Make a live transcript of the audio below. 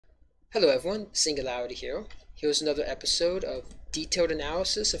Hello everyone, Singularity here. Here's another episode of detailed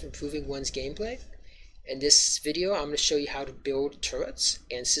analysis of improving one's gameplay. In this video, I'm going to show you how to build turrets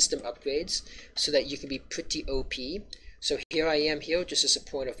and system upgrades so that you can be pretty OP. So here I am here, just as a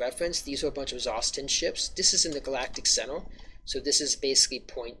point of reference. These are a bunch of Zostin ships. This is in the galactic center, so this is basically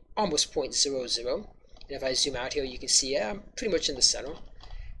almost 0.00. And if I zoom out here, you can see I'm pretty much in the center.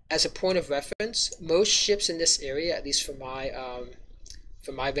 As a point of reference, most ships in this area, at least for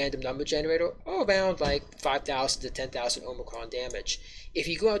my random number generator, are around like 5,000 to 10,000 Omicron damage. If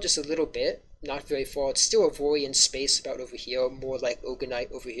you go out just a little bit, not very far, it's still Avorion space about over here, more like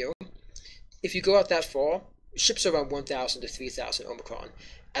Ogonite over here. If you go out that far, ships are around 1,000 to 3,000 Omicron.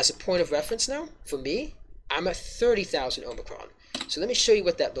 As a point of reference now, for me, I'm at 30,000 Omicron. So let me show you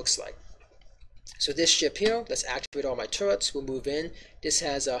what that looks like. So this ship here, let's activate all my turrets, we'll move in. This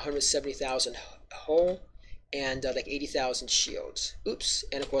has 170,000 hull and like 80,000 shields. Oops,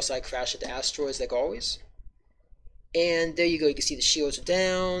 and of course I crash into asteroids like always. And there you go, you can see the shields are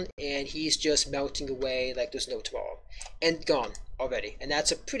down, and he's just melting away like there's no tomorrow. And gone already, and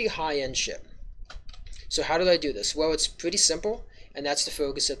that's a pretty high-end ship. So how did I do this? Well, it's pretty simple, and that's the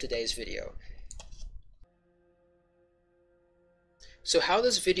focus of today's video. So how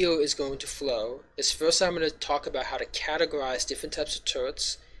this video is going to flow is first I'm going to talk about how to categorize different types of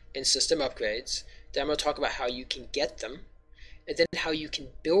turrets and system upgrades. Then I'm going to talk about how you can get them, and then how you can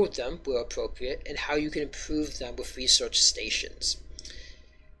build them where appropriate, and how you can improve them with research stations.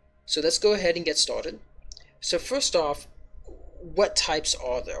 So let's go ahead and get started. So first off, what types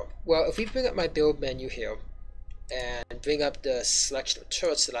are there? Well, if we bring up my build menu here, and bring up the selection of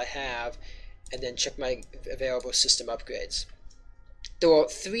turrets that I have, and then check my available system upgrades. There are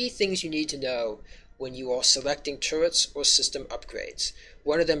three things you need to know when you are selecting turrets or system upgrades.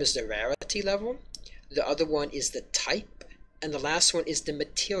 One of them is the rarity level, the other one is the type, and the last one is the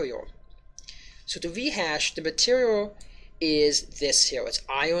material. So to rehash, the material is this here. It's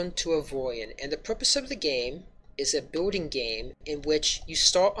iron to Avorion, and the purpose of the game is a building game in which you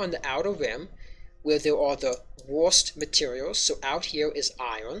start on the outer rim where there are the worst materials. So out here is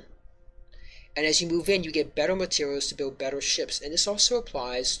iron. And as you move in, you get better materials to build better ships. And this also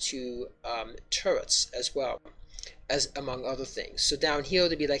applies to turrets as well, as among other things. So down here,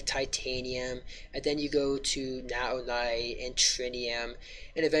 there'd be like titanium, and then you go to naonite and trinium,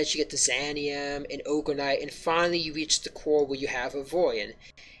 and eventually you get to xanium and ogonite, and finally you reach the core where you have Avorion.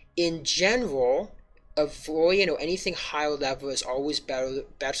 In general, Avorion or anything higher level is always better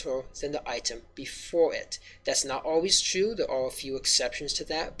than the item before it. That's not always true. There are a few exceptions to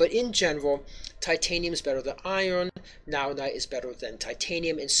that, but in general, titanium is better than iron, naonite is better than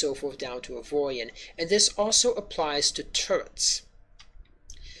titanium, and so forth down to Avorion. And this also applies to turrets.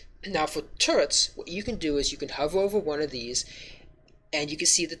 Now for turrets, what you can do is you can hover over one of these, and you can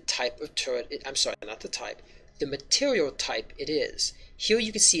see the type of turret. I'm sorry, not the type. The material type it is. Here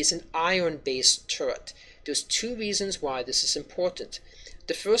you can see it's an iron-based turret. There's two reasons why this is important.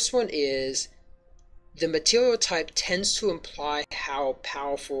 The first one is the material type tends to imply how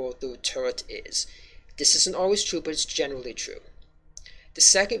powerful the turret is. This isn't always true, but it's generally true. The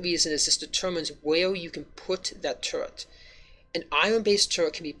second reason is this determines where you can put that turret. An iron-based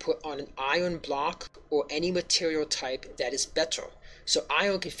turret can be put on an iron block or any material type that is better. So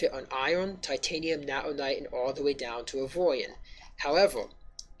iron can fit on iron, titanium, naonite, and all the way down to Avorion. However,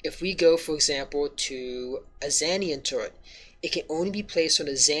 if we go, for example, to a xanium turret, it can only be placed on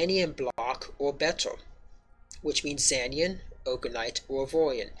a xanium block or better, which means xanium, ogonite, or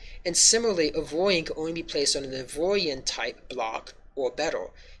Avorion. And similarly, Avorion can only be placed on an Avorion type block or better.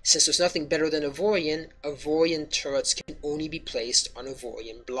 Since there's nothing better than Avorion, Avorion turrets can only be placed on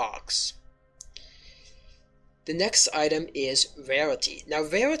Avorion blocks. The next item is rarity. Now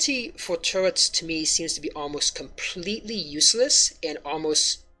rarity for turrets to me seems to be almost completely useless and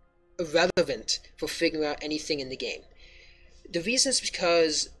almost irrelevant for figuring out anything in the game. The reason is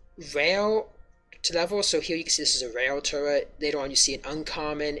because rare to level, so here you can see this is a rare turret, later on you see an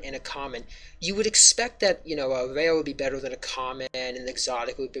uncommon and a common. You would expect that, a rare would be better than a common and an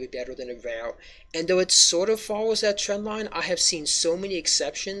exotic would be better than a rare. And though it sort of follows that trend line, I have seen so many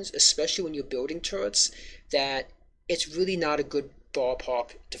exceptions, especially when you're building turrets, that it's really not a good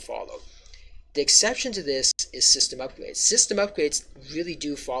ballpark to follow. The exception to this is system upgrades. System upgrades really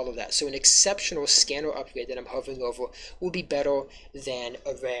do follow that. So an exceptional scanner upgrade that I'm hovering over will be better than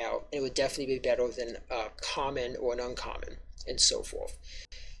a rare, and it would definitely be better than a common or an uncommon, and so forth.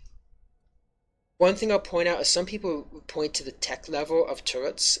 One thing I'll point out is some people point to the tech level of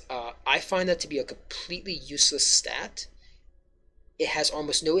turrets. I find that to be a completely useless stat. It has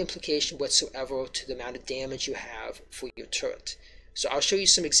almost no implication whatsoever to the amount of damage you have for your turret. So I'll show you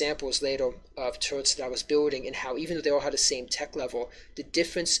some examples later of turrets that I was building and how even though they all had the same tech level, the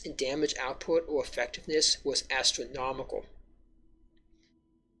difference in damage output or effectiveness was astronomical.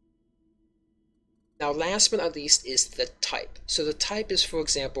 Now last but not least is the type. So the type is, for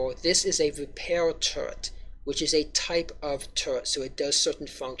example, this is a repair turret, which is a type of turret, so it does certain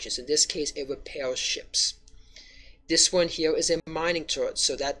functions. In this case, it repairs ships. This one here is a mining turret,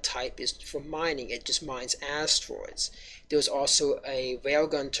 so that type is for mining. It just mines asteroids. There's also a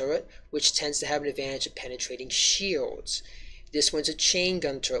railgun turret, which tends to have an advantage of penetrating shields. This one's a chain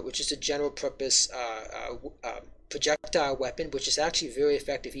gun turret, which is a general purpose projectile weapon, which is actually very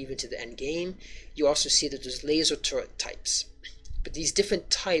effective even to the end game. You also see that there's laser turret types. But these different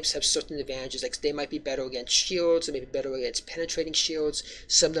types have certain advantages, like they might be better against shields, they may be better against penetrating shields,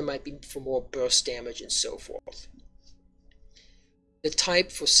 some of them might be for more burst damage and so forth. The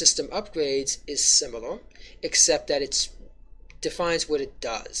type for system upgrades is similar, except that it defines what it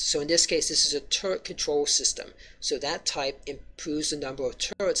does. So in this case, this is a turret control system. So that type improves the number of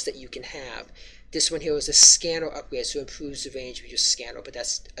turrets that you can have. This one here is a scanner upgrade, so it improves the range of your scanner, but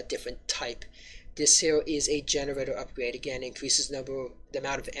that's a different type. This here is a generator upgrade. Again, increases the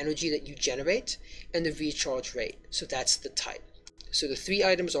amount of energy that you generate and the recharge rate. So that's the type. So the three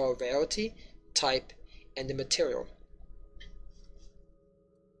items are rarity, type, and the material.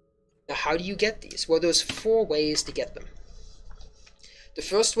 Now, how do you get these? Well, there's 4 ways to get them. The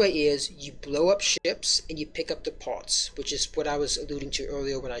first way is you blow up ships and you pick up the parts, which is what I was alluding to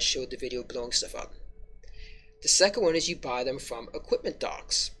earlier when I showed the video blowing stuff up. The second one is you buy them from equipment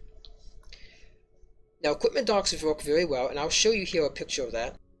docks. Now, equipment docks work very well, and I'll show you here a picture of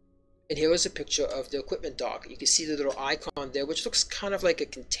that. And here is a picture of the equipment dock. You can see the little icon there, which looks kind of like a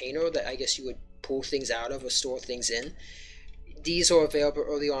container that I guess you would pull things out of or store things in. These are available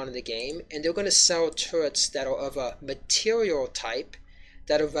early on in the game, and they're going to sell turrets that are of a material type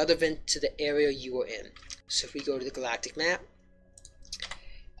that are relevant to the area you are in. So if we go to the galactic map,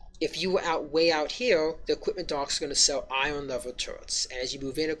 if you were way out here, the equipment docks are going to sell iron level turrets. And as you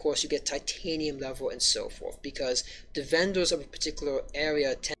move in, of course, you get titanium level and so forth, because the vendors of a particular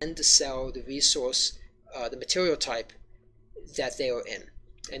area tend to sell the resource, the material type that they are in.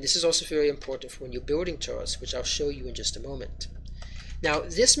 And this is also very important for when you're building turrets, which I'll show you in just a moment. Now,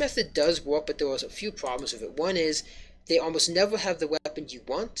 this method does work, but there are a few problems with it. One is they almost never have the weapon you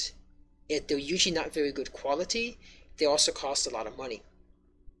want. They're usually not very good quality. They also cost a lot of money.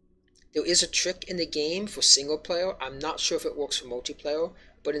 There is a trick in the game for single player. I'm not sure if it works for multiplayer,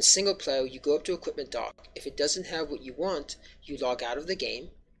 but in single player, you go up to equipment dock. If it doesn't have what you want, you log out of the game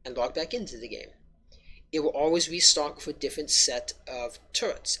and log back into the game. It will always restock for a different set of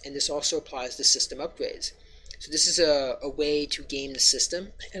turrets, and this also applies to system upgrades. So this is a way to game the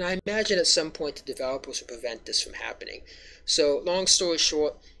system, and I imagine at some point the developers will prevent this from happening. So long story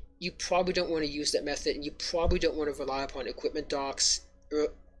short, you probably don't want to use that method, and you probably don't want to rely upon equipment docks at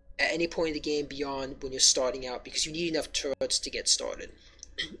any point in the game beyond when you're starting out, because you need enough turrets to get started.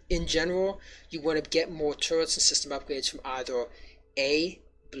 In general, you want to get more turrets and system upgrades from either A,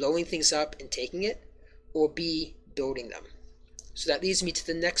 blowing things up and taking it, or B, building them. So that leads me to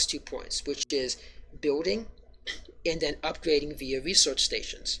the next 2 points, which is building and then upgrading via research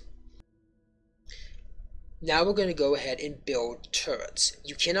stations. Now we're going to go ahead and build turrets.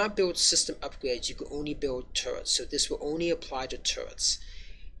 You cannot build system upgrades, you can only build turrets, so this will only apply to turrets.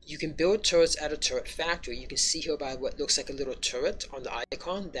 You can build turrets at a turret factory. You can see here by what looks like a little turret on the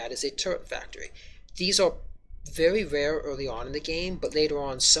icon, that is a turret factory. These are very rare early on in the game, but later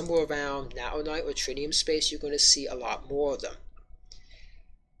on, somewhere around Natonite or Tritium space, you're going to see a lot more of them.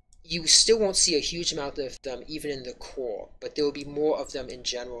 You still won't see a huge amount of them even in the core, but there will be more of them in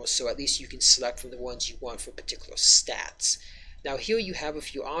general, so at least you can select from the ones you want for particular stats. Now here you have a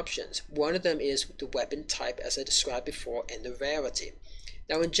few options. One of them is the weapon type, as I described before, and the rarity.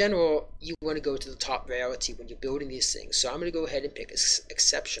 Now in general, you want to go to the top rarity when you're building these things, so I'm going to go ahead and pick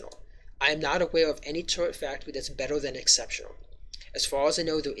exceptional. I am not aware of any turret factory that's better than exceptional. As far as I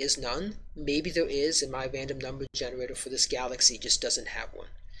know, there is none. Maybe there is, and my random number generator for this galaxy just doesn't have one.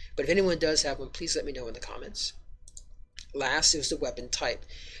 But if anyone does have one, please let me know in the comments. Last is the weapon type.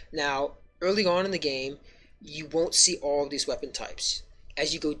 Now, early on in the game, you won't see all of these weapon types.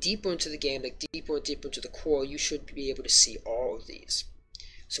 As you go deeper into the game, like deeper and deeper into the core, you should be able to see all of these.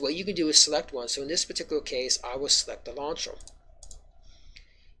 So what you can do is select one. So in this particular case, I will select the launcher.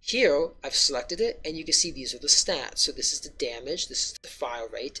 Here, I've selected it, and you can see these are the stats. So this is the damage, this is the fire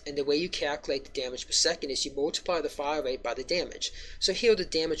rate, and the way you calculate the damage per second is you multiply the fire rate by the damage. So here the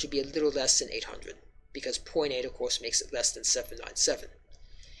damage would be a little less than 800, because 0.8 of course makes it less than 797.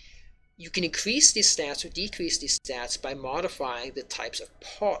 You can increase these stats or decrease these stats by modifying the types of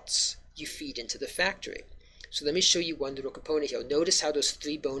parts you feed into the factory. So let me show you one little component here. Notice how there's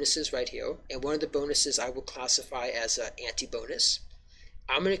 3 bonuses right here, and one of the bonuses I will classify as an anti-bonus.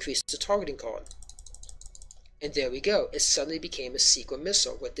 I'm going to increase the targeting card. And there we go. It suddenly became a secret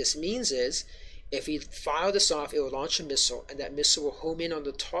missile. What this means is, if we fire this off, it will launch a missile, and that missile will home in on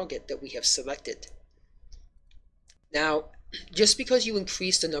the target that we have selected. Now, just because you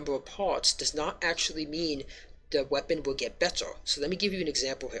increase the number of parts does not actually mean the weapon will get better. So let me give you an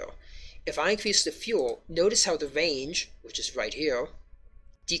example here. If I increase the fuel, notice how the range, which is right here,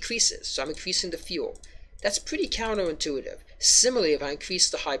 decreases. So I'm increasing the fuel. That's pretty counterintuitive. Similarly, if I increase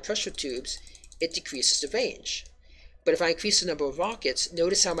the high pressure tubes, it decreases the range. But if I increase the number of rockets,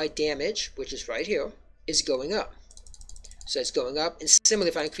 notice how my damage, which is right here, is going up. So it's going up, and similarly,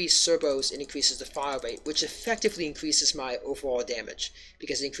 if I increase servos, it increases the fire rate, which effectively increases my overall damage,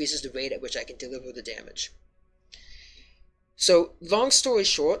 because it increases the rate at which I can deliver the damage. So, long story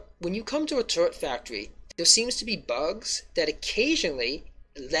short, when you come to a turret factory, there seems to be bugs that occasionally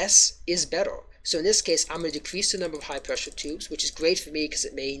less is better. So in this case, I'm going to decrease the number of high pressure tubes, which is great for me because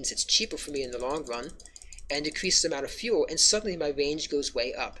it means it's cheaper for me in the long run, and decrease the amount of fuel, and suddenly my range goes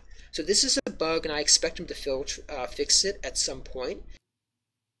way up. So this is a bug, and I expect them to fix it at some point.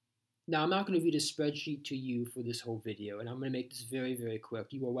 Now, I'm not going to read a spreadsheet to you for this whole video, and I'm going to make this very, very quick.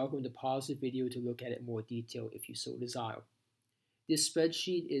 You are welcome to pause the video to look at it in more detail if you so desire. This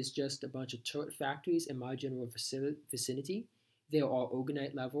spreadsheet is just a bunch of turret factories in my general vicinity. They are all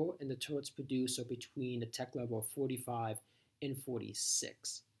Ogonite level, and the turrets produced are between a tech level of 45 and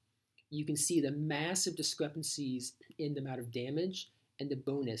 46. You can see the massive discrepancies in the amount of damage and the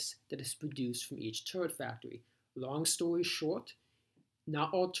bonus that is produced from each turret factory. Long story short,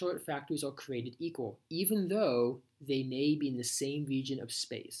 not all turret factories are created equal, even though they may be in the same region of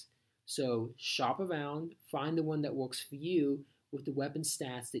space. So shop around, find the one that works for you with the weapon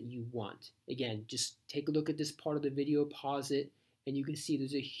stats that you want. Again, just take a look at this part of the video, pause it, and you can see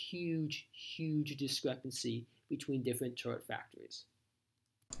there's a huge, huge discrepancy between different turret factories.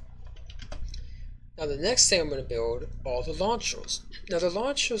 Now the next thing I'm going to build are the launchers. Now the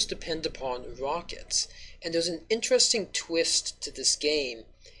launchers depend upon rockets, and there's an interesting twist to this game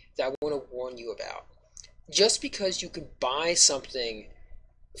that I want to warn you about. Just because you can buy something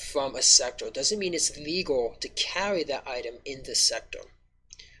from a sector doesn't mean it's legal to carry that item in this sector.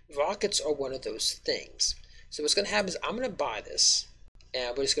 Rockets are one of those things. So what's going to happen is I'm going to buy this,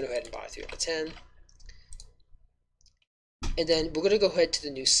 and we're just going to go ahead and buy 3 out of 10. And then we're going to go ahead to the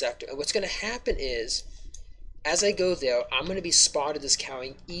new sector. And what's going to happen is, as I go there, I'm going to be spotted as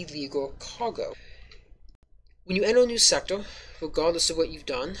carrying illegal cargo. When you enter a new sector, regardless of what you've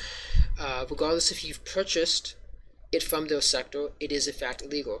done, regardless if you've purchased it from their sector, it is in fact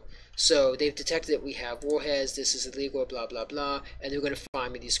illegal. So they've detected that we have warheads, this is illegal, blah, blah, blah, and they're going to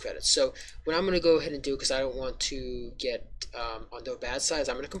fine me these credits. So what I'm going to go ahead and do, because I don't want to get on their bad side, is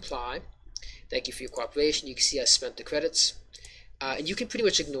I'm going to comply. Thank you for your cooperation. You can see I spent the credits. And you can pretty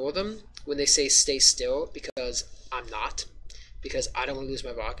much ignore them when they say stay still, because I'm not, because I don't want to lose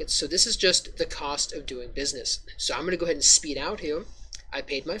my rockets. So this is just the cost of doing business. So I'm going to go ahead and speed out here. I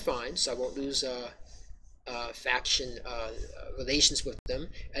paid my fine, so I won't lose faction relations with them.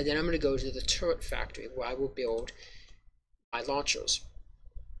 And then I'm going to go to the turret factory where I will build my launchers.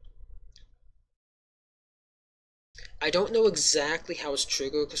 I don't know exactly how it's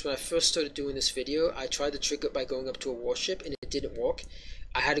triggered, because when I first started doing this video, I tried to trigger it by going up to a warship, and it didn't work.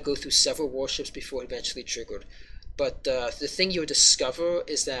 I had to go through several warships before it eventually triggered. But the thing you'll discover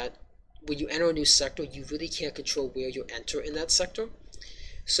is that when you enter a new sector, you really can't control where you enter in that sector.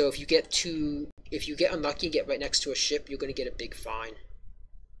 So if you get unlucky and get right next to a ship, you're going to get a big fine.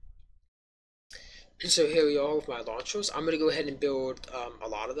 So here we are with my launchers. I'm going to go ahead and build a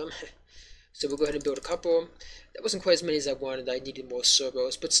lot of them. So we'll go ahead and build a couple. That wasn't quite as many as I wanted. I needed more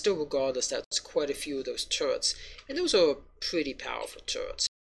servos, but still, regardless, that's quite a few of those turrets. And those are pretty powerful turrets.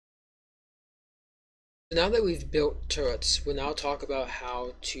 So now that we've built turrets, we'll now talk about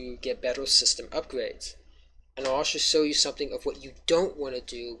how to get better system upgrades. And I'll also show you something of what you don't want to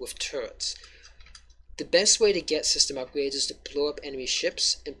do with turrets. The best way to get system upgrades is to blow up enemy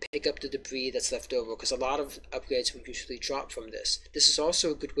ships and pick up the debris that's left over, because a lot of upgrades will usually drop from this. This is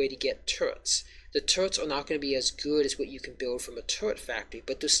also a good way to get turrets. The turrets are not going to be as good as what you can build from a turret factory,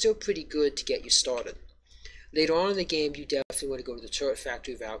 but they're still pretty good to get you started. Later on in the game, you definitely want to go to the turret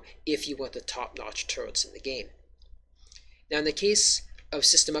factory route if you want the top-notch turrets in the game. Now, in the case of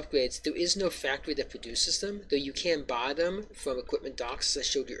system upgrades, there is no factory that produces them, though you can buy them from equipment docks, as I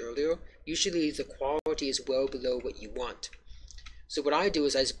showed you earlier. Usually the quality is well below what you want. So what I do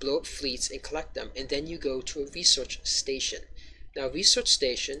is I just blow up fleets and collect them, and then you go to a research station. Now research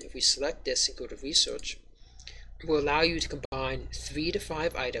station, if we select this and go to research, will allow you to combine 3 to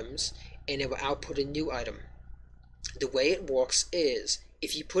 5 items, and it will output a new item. The way it works is,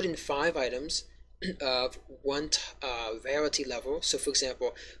 if you put in 5 items of one rarity level, so for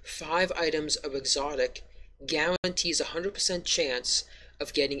example, 5 items of exotic guarantees a 100% chance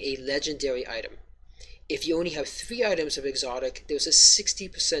of getting a legendary item. If you only have 3 items of exotic, there's a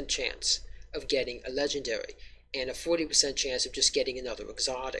 60% chance of getting a legendary, and a 40% chance of just getting another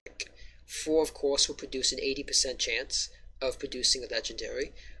exotic. 4, of course, will produce an 80% chance of producing a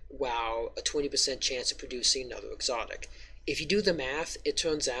legendary, while a 20% chance of producing another exotic. If you do the math, it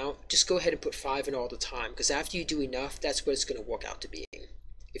turns out, just go ahead and put 5 in all the time, because after you do enough, that's what it's going to work out to be.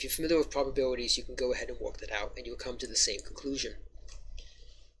 If you're familiar with probabilities, you can go ahead and work that out, and you'll come to the same conclusion.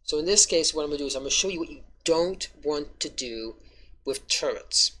 So in this case, what I'm going to do is I'm going to show you what you don't want to do with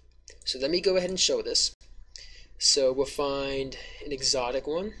turrets. So let me go ahead and show this. So we'll find an exotic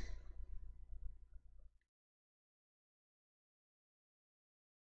one.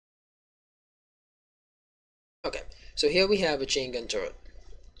 Okay, so here we have a chain gun turret.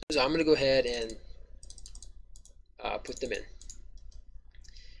 So I'm going to go ahead and put them in.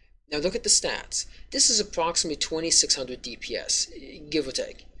 Now look at the stats. This is approximately 2600 DPS, give or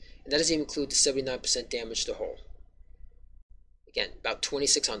take. And that doesn't even include the 79% damage to hull. Again, about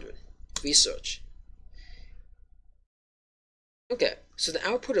 2600. Research. Okay, so the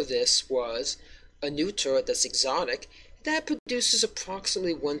output of this was a new turret that's exotic that produces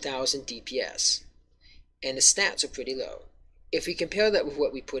approximately 1000 DPS. And the stats are pretty low. If we compare that with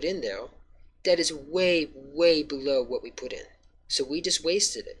what we put in there, that is way, way below what we put in. So we just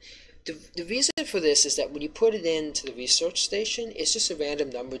wasted it. The reason for this is that when you put it into the research station, it's just a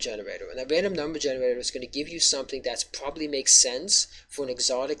random number generator. And that random number generator is going to give you something that probably makes sense for an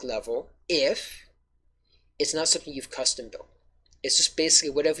exotic level if it's not something you've custom built. It's just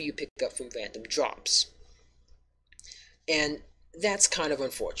basically whatever you pick up from random drops. And that's kind of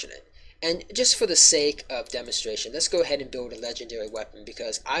unfortunate. And just for the sake of demonstration, let's go ahead and build a legendary weapon,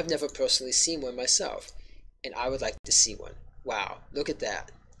 because I've never personally seen one myself, and I would like to see one. Wow, look at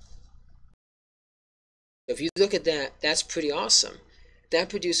that. If you look at that, that's pretty awesome. That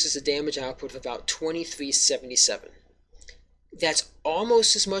produces a damage output of about 2377. That's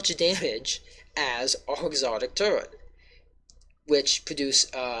almost as much damage as our exotic turret, which produce,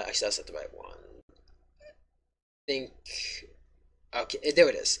 actually that's not the right one. I think, okay, there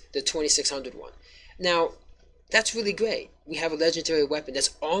it is, the 2600 one. Now, that's really great. We have a legendary weapon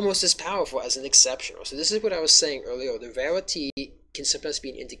that's almost as powerful as an exceptional. So this is what I was saying earlier. The rarity can sometimes be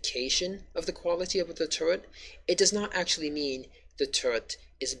an indication of the quality of the turret. It does not actually mean the turret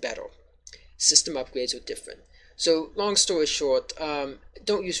is better. System upgrades are different. So long story short,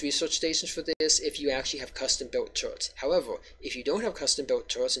 don't use research stations for this if you actually have custom built turrets. However, if you don't have custom built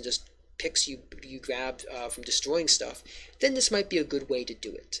turrets and just picks you grabbed from destroying stuff, then this might be a good way to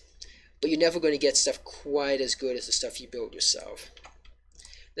do it. But you're never going to get stuff quite as good as the stuff you build yourself.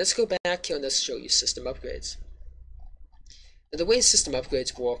 Let's go back here and let's show you system upgrades. Now, the way system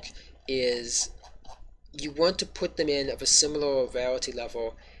upgrades work is you want to put them in of a similar rarity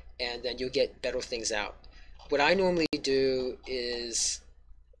level, and then you'll get better things out. What I normally do is,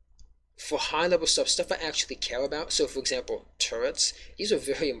 for high level stuff I actually care about, so for example, turrets, these are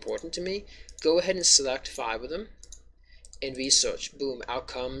very important to me, go ahead and select 5 of them, and research, boom, out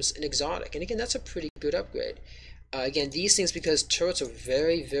comes an exotic. And again, that's a pretty good upgrade. Again, these things, because turrets are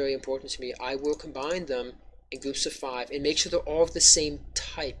very, very important to me, I will combine them in groups of 5 and make sure they're all of the same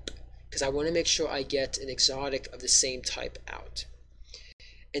type, because I want to make sure I get an exotic of the same type out.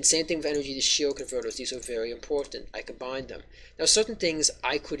 And same thing with energy to shield converters. These are very important. I combine them. Now, certain things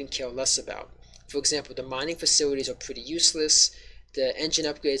I couldn't care less about. For example, the mining facilities are pretty useless. The engine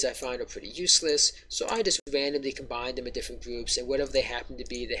upgrades I find are pretty useless, so I just randomly combine them in different groups, and whatever they happen to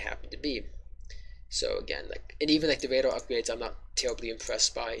be, they happen to be. So again, and even the radar upgrades I'm not terribly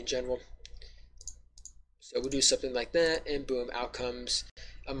impressed by in general. So we'll do something like that, and boom, out comes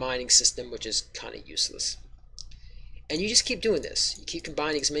a mining system, which is kind of useless. And you just keep doing this. You keep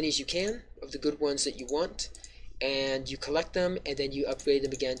combining as many as you can of the good ones that you want, and you collect them, and then you upgrade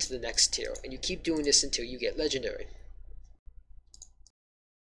them again to the next tier. And you keep doing this until you get legendary.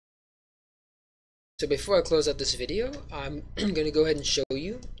 So before I close out this video, I'm going to go ahead and show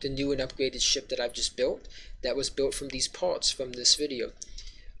you the new and upgraded ship that I've just built, that was built from these parts from this video.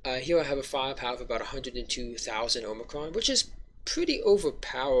 Here I have a firepower of about 102,000 Omicron, which is pretty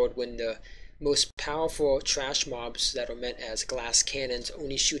overpowered when the most powerful trash mobs that are meant as glass cannons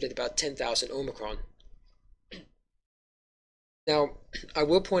only shoot at about 10,000 Omicron. Now, I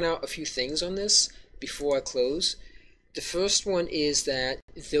will point out a few things on this before I close. The first one is that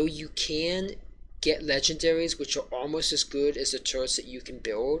though you can get legendaries which are almost as good as the turrets that you can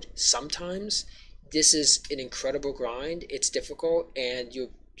build sometimes, this is an incredible grind. It's difficult, and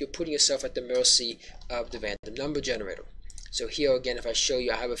you're putting yourself at the mercy of the random number generator. So here again, if I show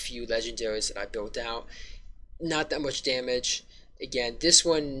you, I have a few legendaries that I built out. Not that much damage. Again, this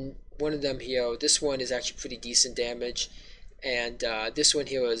one of them here, this one is actually pretty decent damage, and this one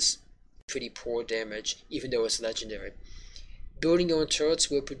here is pretty poor damage, even though it's legendary. Building your own turrets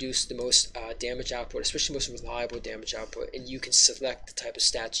will produce the most damage output, especially most reliable damage output, and you can select the type of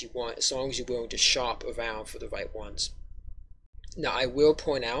stats you want as long as you're willing to shop around for the right ones. Now, I will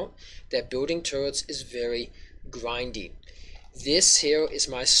point out that building turrets is very grindy. This here is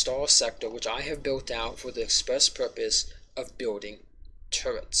my star sector, which I have built out for the express purpose of building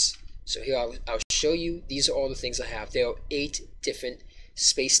turrets. So here I'll show you, these are all the things I have. There are 8 different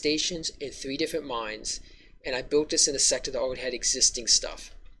space stations and 3 different mines, and I built this in a sector that already had existing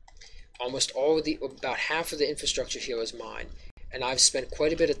stuff. Almost all of about half of the infrastructure here is mine, and I've spent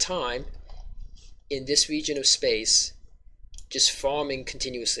quite a bit of time in this region of space just farming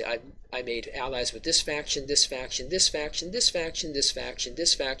continuously. I made allies with this faction, this faction, this faction, this faction, this faction,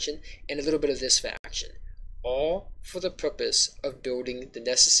 this faction, and a little bit of this faction, all for the purpose of building the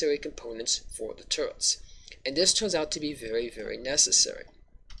necessary components for the turrets. And this turns out to be very, very necessary.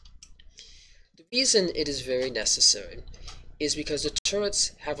 The reason it is very necessary is because the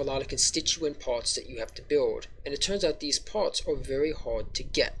turrets have a lot of constituent parts that you have to build, and it turns out these parts are very hard to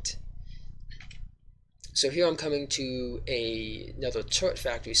get. So here I'm coming to another turret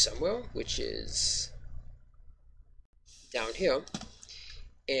factory somewhere, which is down here.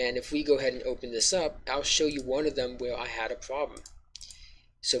 And if we go ahead and open this up, I'll show you one of them where I had a problem.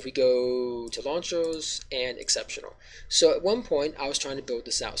 So if we go to launchers and exceptional. So at one point I was trying to build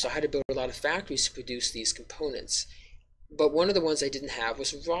this out. So I had to build a lot of factories to produce these components. But one of the ones I didn't have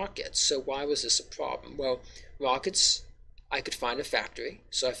was rockets. So why was this a problem? Well, rockets, I could find a factory,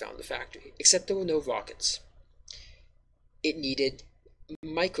 so I found the factory, except there were no rockets. It needed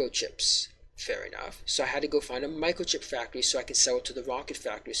microchips, fair enough, so I had to go find a microchip factory so I could sell it to the rocket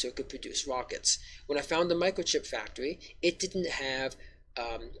factory so it could produce rockets. When I found the microchip factory, it didn't have,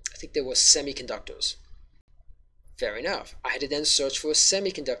 I think there were semiconductors. Fair enough. I had to then search for a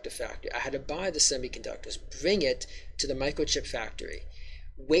semiconductor factory. I had to buy the semiconductors, bring it to the microchip factory,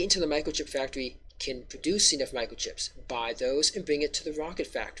 wait until the microchip factory can produce enough microchips, buy those, and bring it to the rocket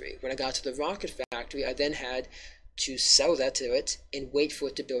factory. When I got to the rocket factory, I then had to sell that to it and wait for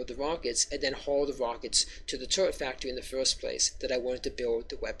it to build the rockets, and then haul the rockets to the turret factory in the first place that I wanted to build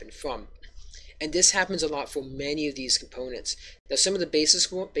the weapon from. And this happens a lot for many of these components. Now, some of the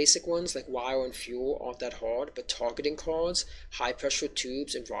basic ones, like wire and fuel, aren't that hard, but targeting cards, high pressure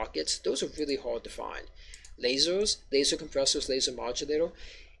tubes, and rockets, those are really hard to find. Lasers, laser compressors, laser modulator.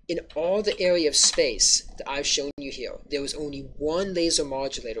 In all the area of space that I've shown you here, there was only one laser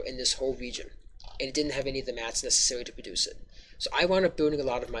modulator in this whole region, and it didn't have any of the mats necessary to produce it. So I wound up building a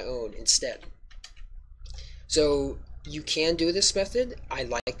lot of my own instead. So you can do this method. I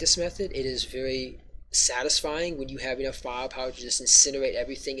like this method. It is very satisfying when you have enough firepower to just incinerate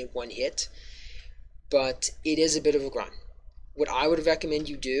everything in one hit, but it is a bit of a grind. What I would recommend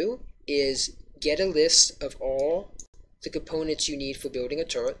you do is get a list of all the components you need for building a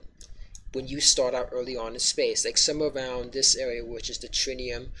turret when you start out early on in space, like somewhere around this area, which is the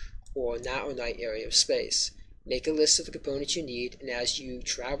trinium or naonite area of space. Make a list of the components you need, and as you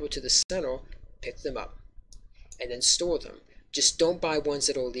travel to the center, pick them up and then store them. Just don't buy ones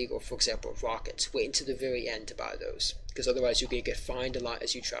that are illegal, for example, rockets. Wait until the very end to buy those, because otherwise you're going to get fined a lot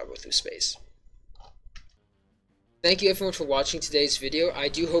as you travel through space. Thank you everyone for watching today's video. I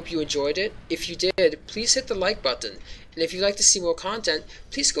do hope you enjoyed it. If you did, please hit the like button. And if you'd like to see more content,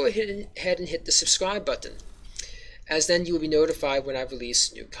 please go ahead and hit the subscribe button, as then you will be notified when I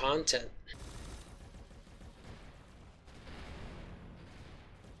release new content.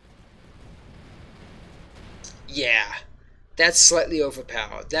 Yeah, that's slightly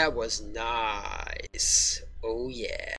overpowered. That was nice. Oh yeah.